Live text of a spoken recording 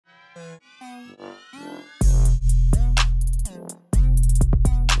In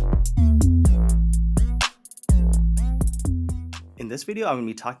this video, I'm going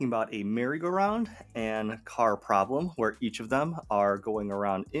to be talking about a merry-go-round and car problem where each of them are going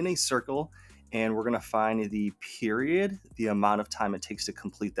around in a circle, and we're going to find the period, the amount of time it takes to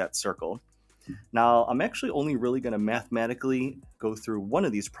complete that circle. Now, I'm actually only really going to mathematically go through one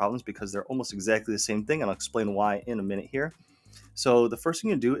of these problems because they're almost exactly the same thing, and I'll explain why in a minute here. So the first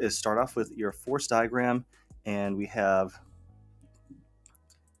thing you do is start off with your force diagram, and we have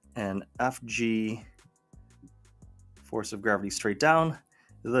an FG force of gravity straight down,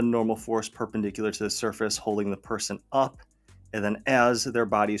 the normal force perpendicular to the surface holding the person up, and then as their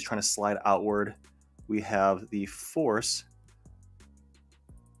body is trying to slide outward, we have the force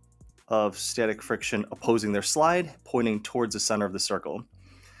of static friction opposing their slide, pointing towards the center of the circle.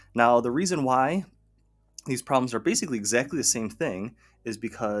 Now, the reason why these problems are basically exactly the same thing is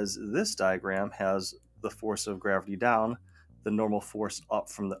because this diagram has the force of gravity down, the normal force up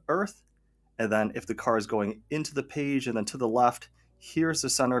from the earth, and then if the car is going into the page and then to the left, here's the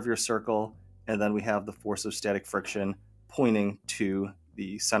center of your circle, and then we have the force of static friction pointing to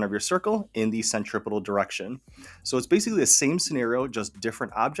the center of your circle in the centripetal direction. So it's basically the same scenario, just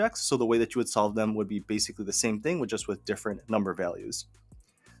different objects. So the way that you would solve them would be basically the same thing, just with different number values.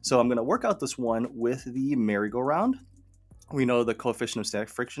 So I'm going to work out this one with the merry-go-round. We know the coefficient of static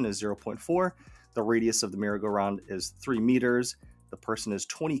friction is 0.4. The radius of the merry-go-round is 3 meters. The person is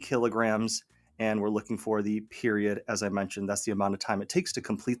 20 kilograms, and we're looking for the period. As I mentioned, that's the amount of time it takes to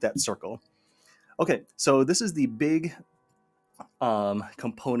complete that circle. Okay, so this is the big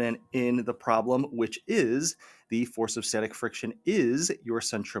component in the problem, which is the force of static friction is your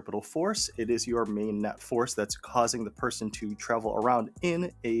centripetal force. It is your main net force that's causing the person to travel around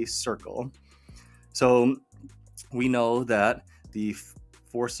in a circle. So we know that the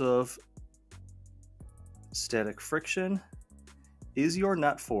force of static friction is your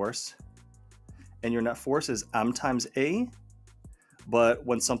net force, and your net force is m times a, but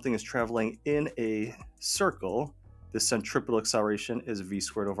when something is traveling in a circle, the centripetal acceleration is v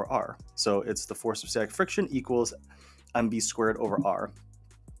squared over r. So it's the force of static friction equals mv squared over r.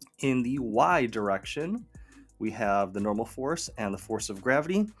 In the y direction, we have the normal force and the force of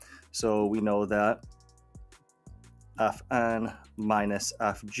gravity. So we know that Fn minus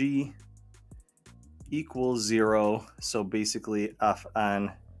Fg equals 0. So basically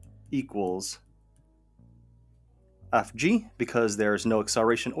Fn equals Fg because there's no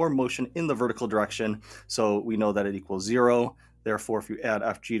acceleration or motion in the vertical direction. So we know that it equals 0. Therefore, if you add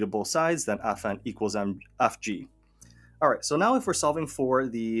Fg to both sides, then Fn equals Fg. All right, so now if we're solving for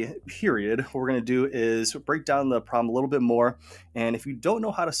the period, what we're going to do is break down the problem a little bit more. And if you don't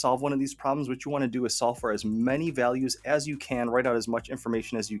know how to solve one of these problems, what you want to do is solve for as many values as you can, write out as much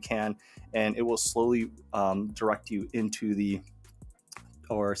information as you can, and it will slowly direct you into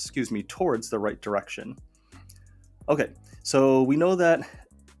towards the right direction. Okay, so we know that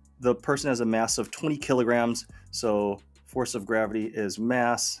the person has a mass of 20 kilograms, so force of gravity is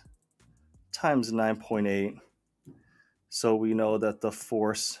mass times 9.8. So we know that the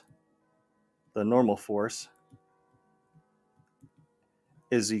force, the normal force,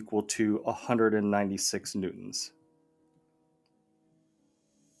 is equal to 196 newtons.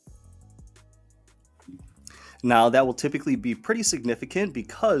 Now that will typically be pretty significant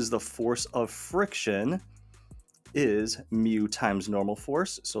because the force of friction is mu times normal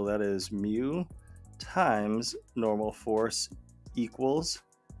force. So that is mu times normal force equals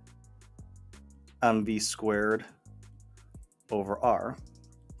mv squared over r.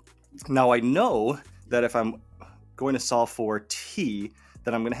 Now I know that if I'm going to solve for t,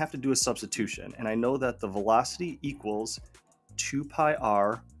 then I'm going to have to do a substitution. And I know that the velocity equals 2 pi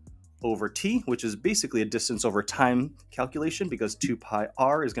r over t, which is basically a distance over time calculation because 2 pi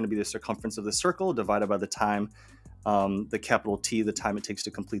r is going to be the circumference of the circle divided by the time, the capital T, the time it takes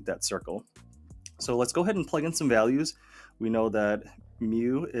to complete that circle. So let's go ahead and plug in some values. We know that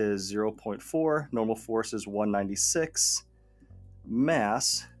mu is 0.4, normal force is 196,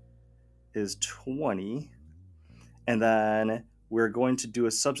 mass is 20, and then we're going to do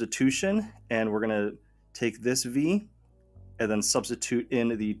a substitution, and we're going to take this v and then substitute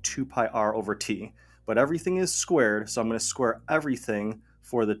in the 2 pi r over t. But everything is squared, so I'm going to square everything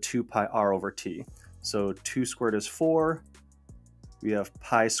for the 2 pi r over t. So 2 squared is 4, we have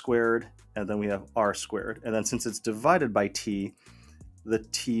pi squared, and then we have r squared. And then since it's divided by t, the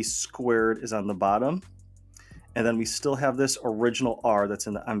t squared is on the bottom. And then we still have this original r that's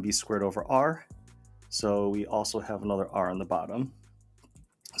in the mv squared over r. So we also have another r on the bottom.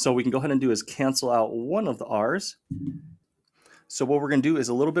 So we can go ahead and do is cancel out one of the r's. So what we're going to do is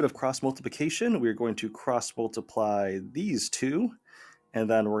a little bit of cross multiplication. We're going to cross multiply these two, and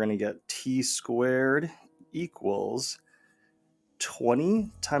then we're going to get t squared equals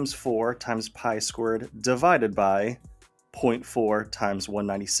 20 times 4 times pi squared divided by 0.4 times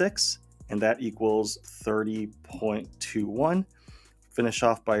 196, and that equals 30.21. Finish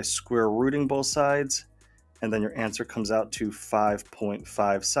off by square rooting both sides, and then your answer comes out to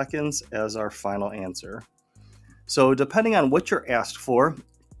 5.5 seconds as our final answer. So depending on what you're asked for,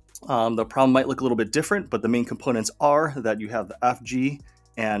 the problem might look a little bit different, but the main components are that you have the Fg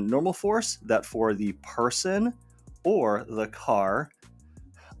and normal force, that for the person or the car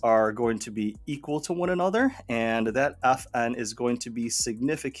are going to be equal to one another, and that Fn is going to be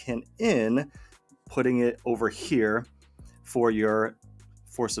significant in putting it over here for your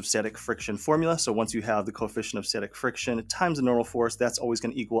force of static friction formula. So once you have the coefficient of static friction times the normal force, that's always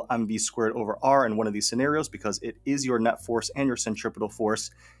going to equal mv squared over r in one of these scenarios, because it is your net force and your centripetal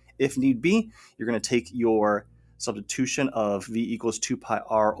force. If need be, you're going to take your substitution of v equals 2 pi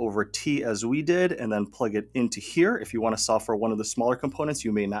r over t as we did, and then plug it into here. If you want to solve for one of the smaller components,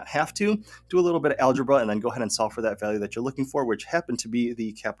 you may not have to. Do a little bit of algebra and then go ahead and solve for that value that you're looking for, which happened to be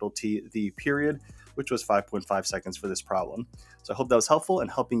the capital T, the period, which was 5.5 seconds for this problem. So I hope that was helpful in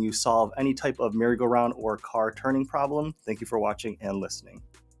helping you solve any type of merry-go-round or car turning problem. Thank you for watching and listening.